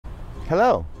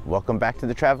Hello, welcome back to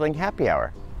the Traveling Happy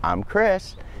Hour. I'm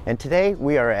Chris, and today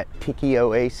we are at Tiki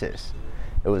Oasis.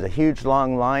 It was a huge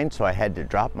long line, so I had to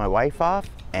drop my wife off,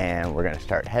 and we're gonna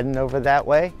start heading over that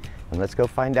way, and let's go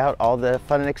find out all the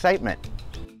fun and excitement.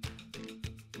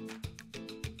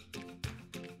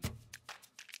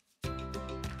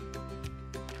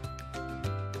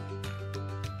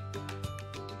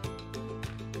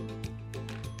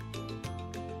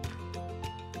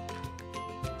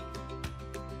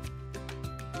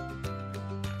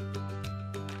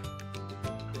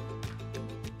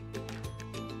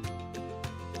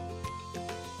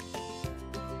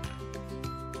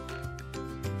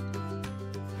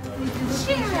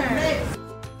 Cheers!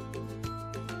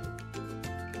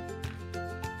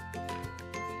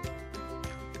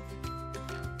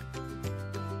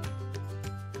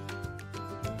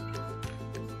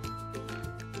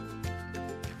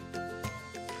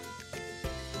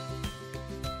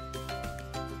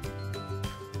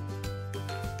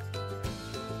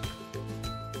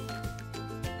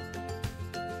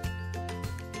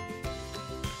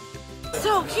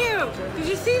 So cute! Did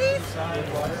you see these?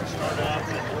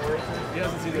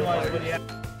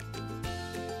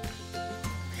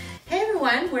 Hey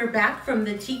everyone, we're back from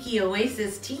the Tiki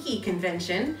Oasis Tiki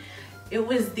Convention. It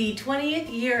was the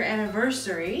 20th year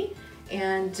anniversary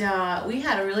and we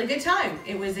had a really good time.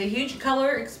 It was a huge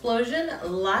color explosion,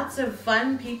 lots of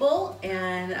fun people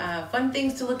and fun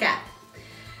things to look at.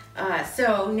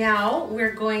 So now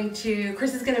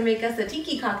Chris is gonna make us a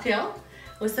tiki cocktail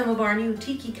with some of our new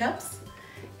tiki cups.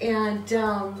 And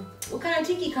what kind of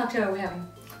tiki cocktail are we having?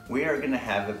 We are gonna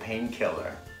have a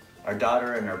Painkiller. Our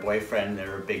daughter and her boyfriend,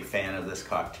 they're a big fan of this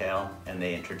cocktail and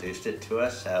they introduced it to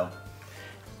us, so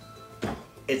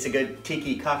it's a good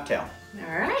tiki cocktail.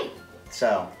 All right.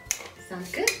 So.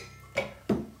 Sounds good.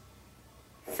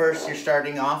 First, you're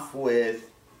starting off with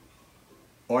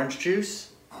orange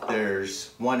juice.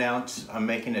 There's 1 ounce, I'm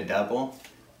making a double.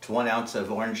 It's 1 ounce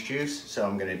of orange juice, so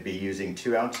I'm gonna be using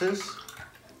 2 ounces.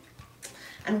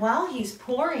 And while he's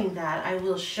pouring that, I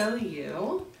will show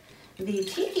you the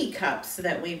tiki cups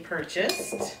that we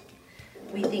purchased.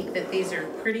 We think that these are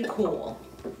pretty cool.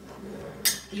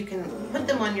 You can put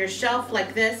them on your shelf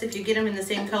like this if you get them in the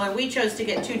same color. We chose to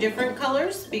get 2 different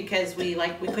colors because we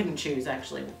couldn't choose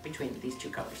actually between these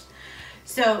 2 colors.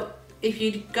 So if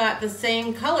you got the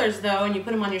same colors though and you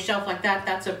put them on your shelf like that,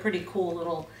 that's a pretty cool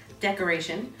little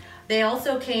decoration. They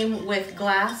also came with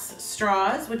glass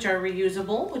straws, which are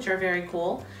reusable, which are very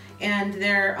cool. And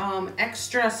they're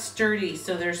extra sturdy,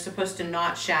 so they're supposed to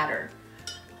not shatter.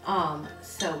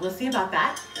 So we'll see about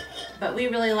that. But we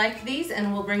really like these,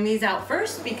 and we'll bring these out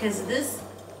first because this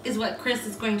is what Chris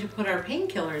is going to put our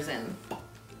painkillers in.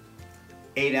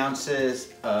 8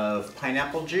 ounces of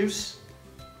pineapple juice.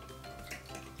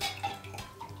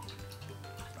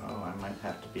 Oh, I might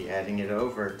have to be adding it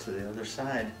over to the other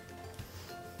side.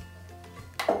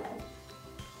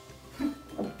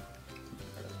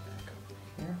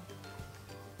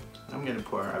 I'm gonna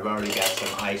pour, I've already got some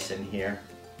ice in here.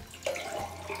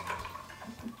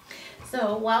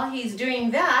 So while he's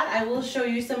doing that, I will show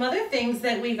you some other things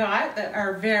that we got that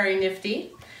are very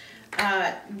nifty.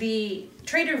 The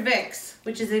Trader Vic's,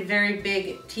 which is a very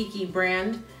big tiki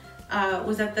brand,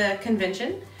 was at the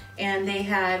convention and they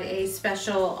had a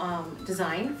special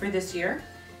design for this year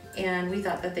and we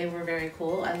thought that they were very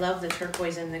cool. I love the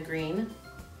turquoise and the green.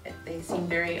 They seem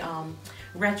very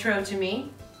retro to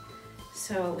me.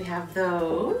 So we have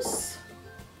those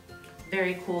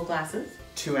very cool glasses.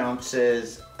 2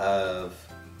 ounces of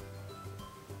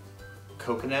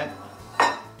coconut,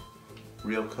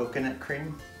 real coconut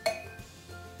cream.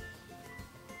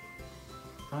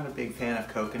 Not a big fan of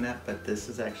coconut, but this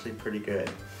is actually pretty good.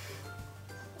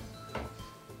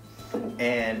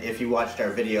 And if you watched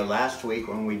our video last week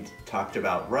when we talked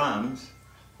about rums,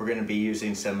 we're going to be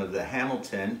using some of the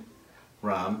Hamiliton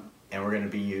rum, and we're going to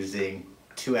be using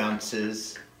 2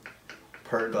 ounces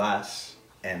per glass,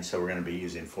 and so we're going to be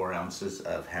using 4 ounces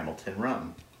of Hamiliton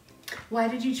rum. Why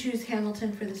did you choose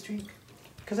Hamiliton for this drink?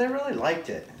 Because I really liked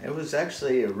it. It was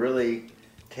actually a really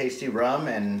tasty rum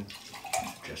and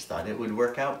just thought it would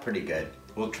work out pretty good.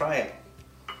 We'll try it.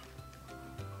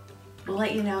 We'll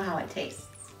let you know how it tastes.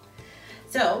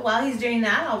 So while he's doing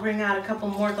that, I'll bring out a couple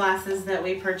more glasses that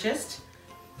we purchased.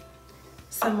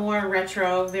 Some more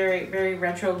retro, very, very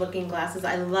retro looking glasses.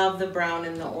 I love the brown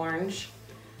and the orange.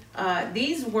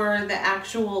 These were the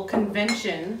actual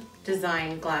convention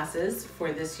design glasses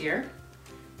for this year.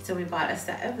 So we bought a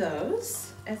set of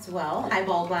those as well,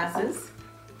 highball glasses.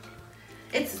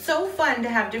 It's so fun to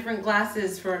have different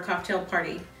glasses for a cocktail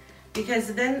party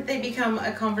because then they become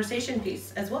a conversation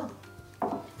piece as well.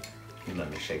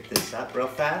 Let me shake this up real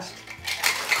fast.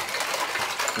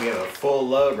 We have a full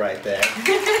load right there.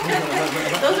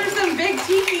 Those are some big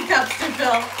tiki cups to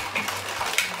fill.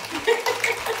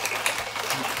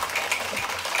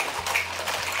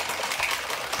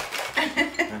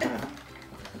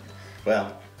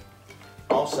 Well,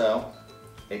 also,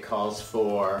 it calls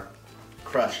for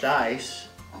crushed ice,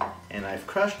 and I've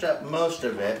crushed up most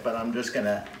of it, but I'm just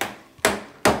gonna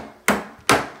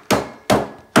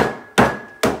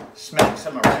smack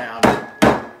some around.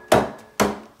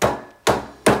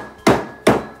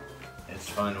 It's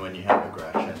fun when you have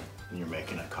aggression and you're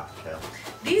making a cocktail.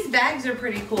 These bags are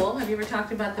pretty cool. Have you ever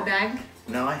talked about the bag?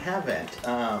 No, I haven't.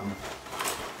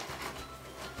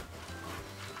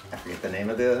 I forget the name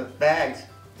of the bags.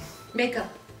 Makeup.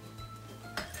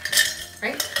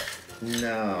 Right?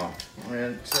 No.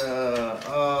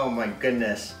 Oh my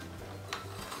goodness.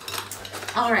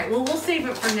 All right, well, we'll save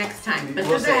it for next time. But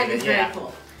We'll the bag save is it, very yeah.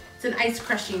 cool. It's an ice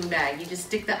crushing bag. You just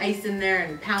stick the ice in there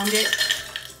and pound it,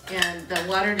 and the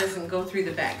water doesn't go through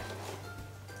the bag.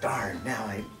 Darn, now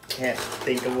I can't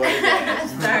think of what it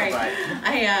is. Sorry. But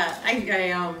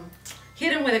I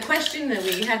hit him with a question that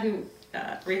we hadn't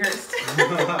rehearsed.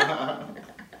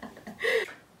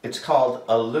 it's called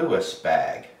a Lewis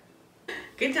bag.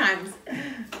 Good times.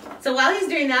 So while he's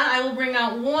doing that, I will bring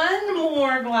out one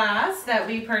more glass that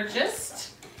we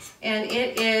purchased. And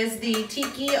it is the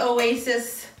Tiki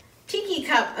Oasis Tiki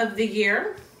Cup of the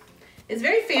Year. It's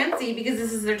very fancy because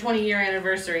this is their 20-year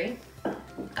anniversary.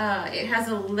 It has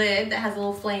a lid that has a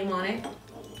little flame on it.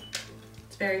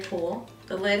 It's very cool.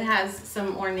 The lid has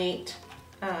some ornate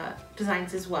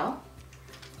designs as well.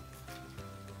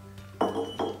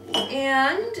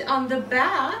 And on the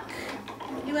back,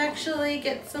 you actually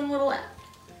get some little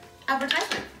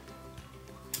advertisement.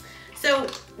 So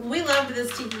we loved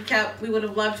this tiki cup. We would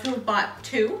have loved to have bought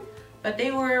two, but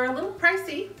they were a little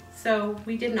pricey, so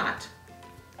we did not.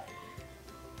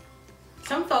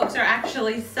 Some folks are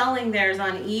actually selling theirs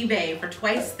on eBay for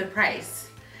twice the price,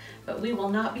 but we will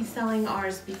not be selling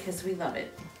ours because we love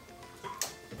it.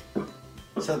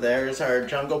 So there's our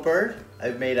jungle bird.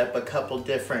 I've made up a couple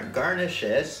different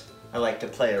garnishes. I like to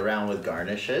play around with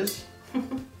garnishes.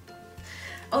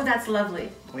 Oh, that's lovely.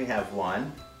 We have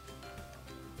one.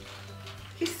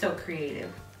 He's so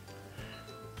creative.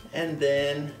 And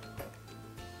then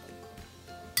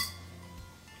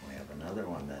we have another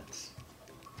one that's...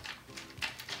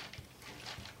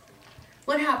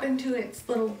 What happened to its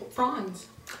little fronds?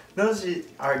 Those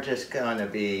are just gonna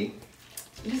be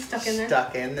Just stuck in there?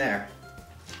 stuck in there.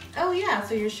 Oh yeah,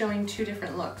 so you're showing two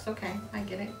different looks. Okay, I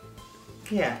get it.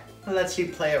 Yeah, it lets you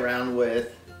play around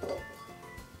with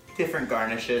different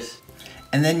garnishes.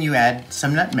 And then you add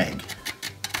some nutmeg.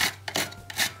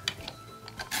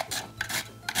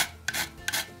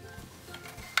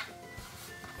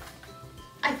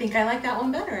 I think I like that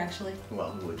one better, actually.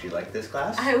 Well, would you like this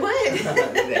glass? I would.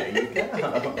 There you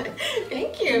go.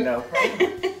 Thank you. No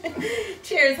problem.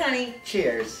 Cheers, honey.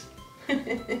 Cheers.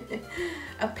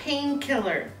 A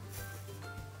Painkiller.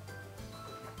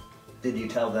 Did you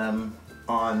tell them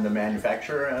on the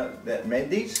manufacturer that made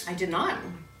these? I did not.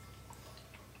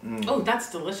 Oh,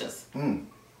 that's delicious.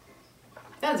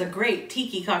 That is a great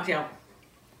tiki cocktail.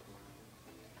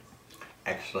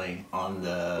 Actually, on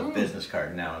the business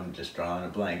card now, I'm just drawing a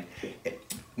blank.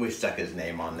 We stuck his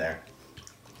name on there.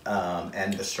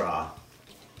 And the straw.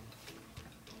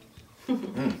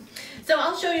 So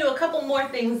I'll show you a couple more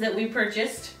things that we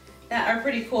purchased that are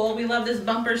pretty cool. We love this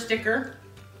bumper sticker.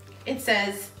 It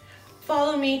says,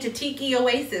 "Follow me to Tiki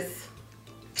Oasis."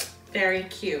 Very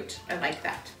cute. I like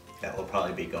that. That will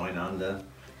probably be going on the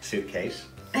suitcase.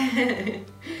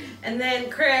 And then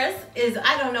Chris is,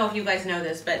 I don't know if you guys know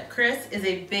this, but Chris is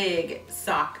a big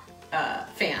sock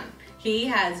fan. He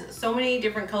has so many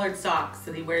different colored socks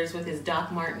that he wears with his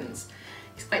Doc Martens.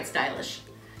 He's quite stylish.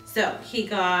 So he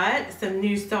got some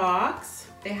new socks.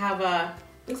 They have a,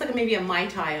 looks like maybe a Mai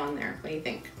Tai on there. What do you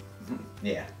think?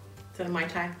 Yeah, Is that a Mai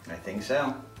Tai? I think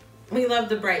so. We love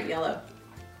the bright yellow.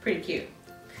 Pretty cute.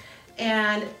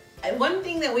 And one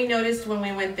thing that we noticed when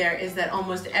we went there is that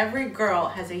almost every girl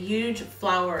has a huge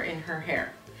flower in her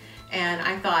hair. And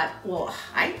I thought, well,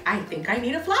 I think I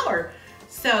need a flower.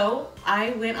 So I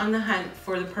went on the hunt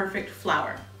for the perfect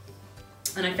flower.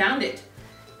 And I found it.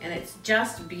 And it's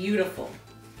just beautiful.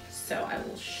 So I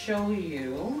will show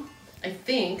you. I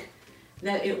think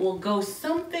that it will go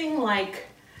something like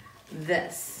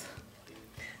this.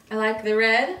 I like the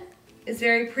red. It's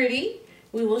very pretty.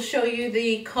 We will show you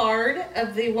the card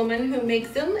of the woman who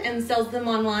makes them and sells them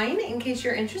online in case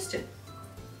you're interested.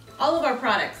 All of our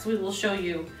products, we will show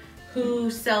you who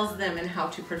sells them and how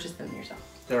to purchase them yourself.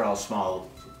 They're all small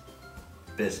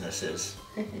businesses.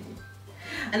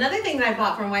 Another thing that I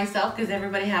bought for myself, because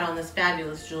everybody had on this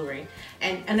fabulous jewelry,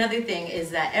 and another thing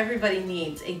is that everybody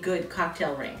needs a good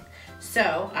cocktail ring.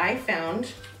 So I found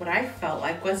what I felt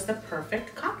like was the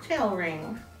perfect cocktail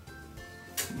ring.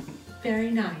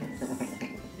 Very nice.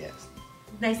 Yes.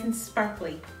 Nice and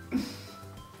sparkly.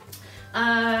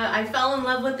 I fell in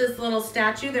love with this little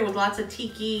statue. There was lots of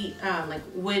tiki, like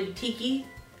wood tiki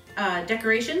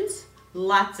decorations.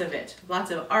 Lots of it.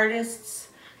 Lots of artists.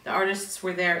 The artists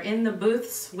were there in the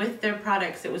booths with their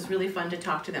products. It was really fun to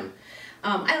talk to them.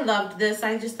 I loved this.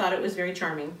 I just thought it was very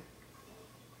charming.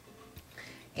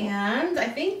 And I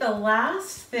think the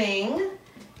last thing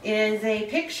is a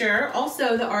picture.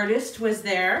 Also, the artist was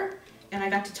there, and I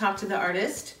got to talk to the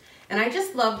artist. And I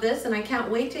just love this, and I can't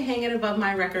wait to hang it above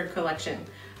my record collection.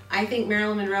 I think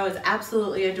Marilyn Monroe is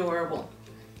absolutely adorable.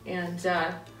 And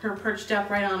her perched up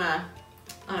right on a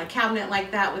cabinet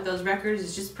like that with those records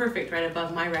is just perfect right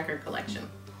above my record collection.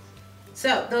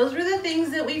 So those were the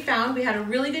things that we found. We had a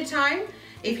really good time.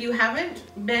 If you haven't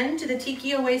been to the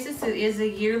Tiki Oasis, it is a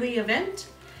yearly event.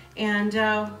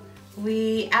 And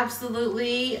we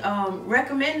absolutely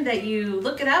recommend that you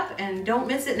look it up and don't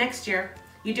miss it next year.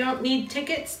 You don't need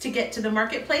tickets to get to the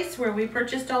marketplace where we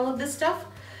purchased all of this stuff,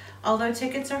 although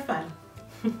tickets are fun.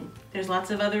 There's lots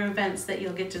of other events that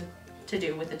you'll get to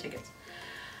do with the tickets.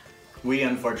 We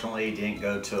unfortunately didn't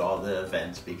go to all the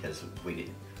events because we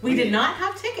did not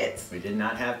have tickets. We did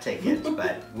not have tickets,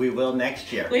 but we will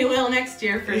next year. We will next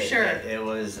year for sure. It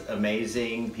was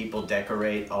amazing. People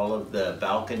decorate all of the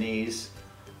balconies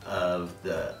of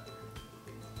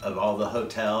all the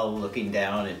hotel looking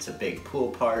down. It's a big pool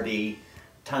party,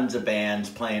 tons of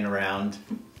bands playing around,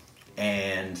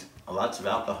 and lots of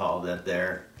alcohol that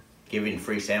they're giving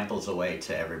free samples away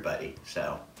to everybody.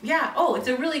 So yeah. Oh, it's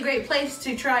a really great place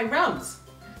to try rums.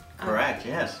 Correct.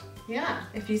 Yes. Yeah,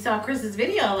 if you saw Chris's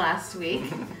video last week,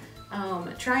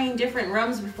 trying different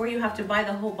rums before you have to buy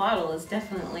the whole bottle is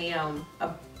definitely a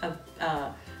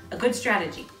good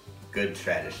strategy. Good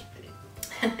strategy.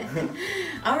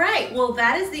 All right, well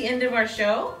that is the end of our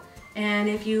show. And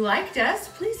if you liked us,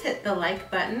 please hit the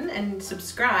like button and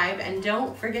subscribe. And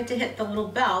don't forget to hit the little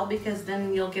bell because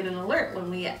then you'll get an alert when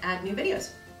we add new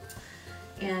videos.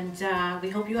 And we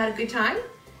hope you had a good time.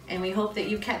 And we hope that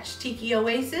you catch Tiki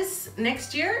Oasis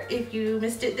next year if you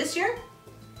missed it this year.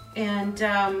 And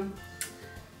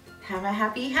have a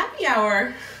happy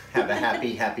hour. Have a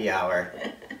happy hour.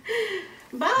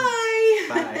 Bye.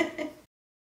 Bye.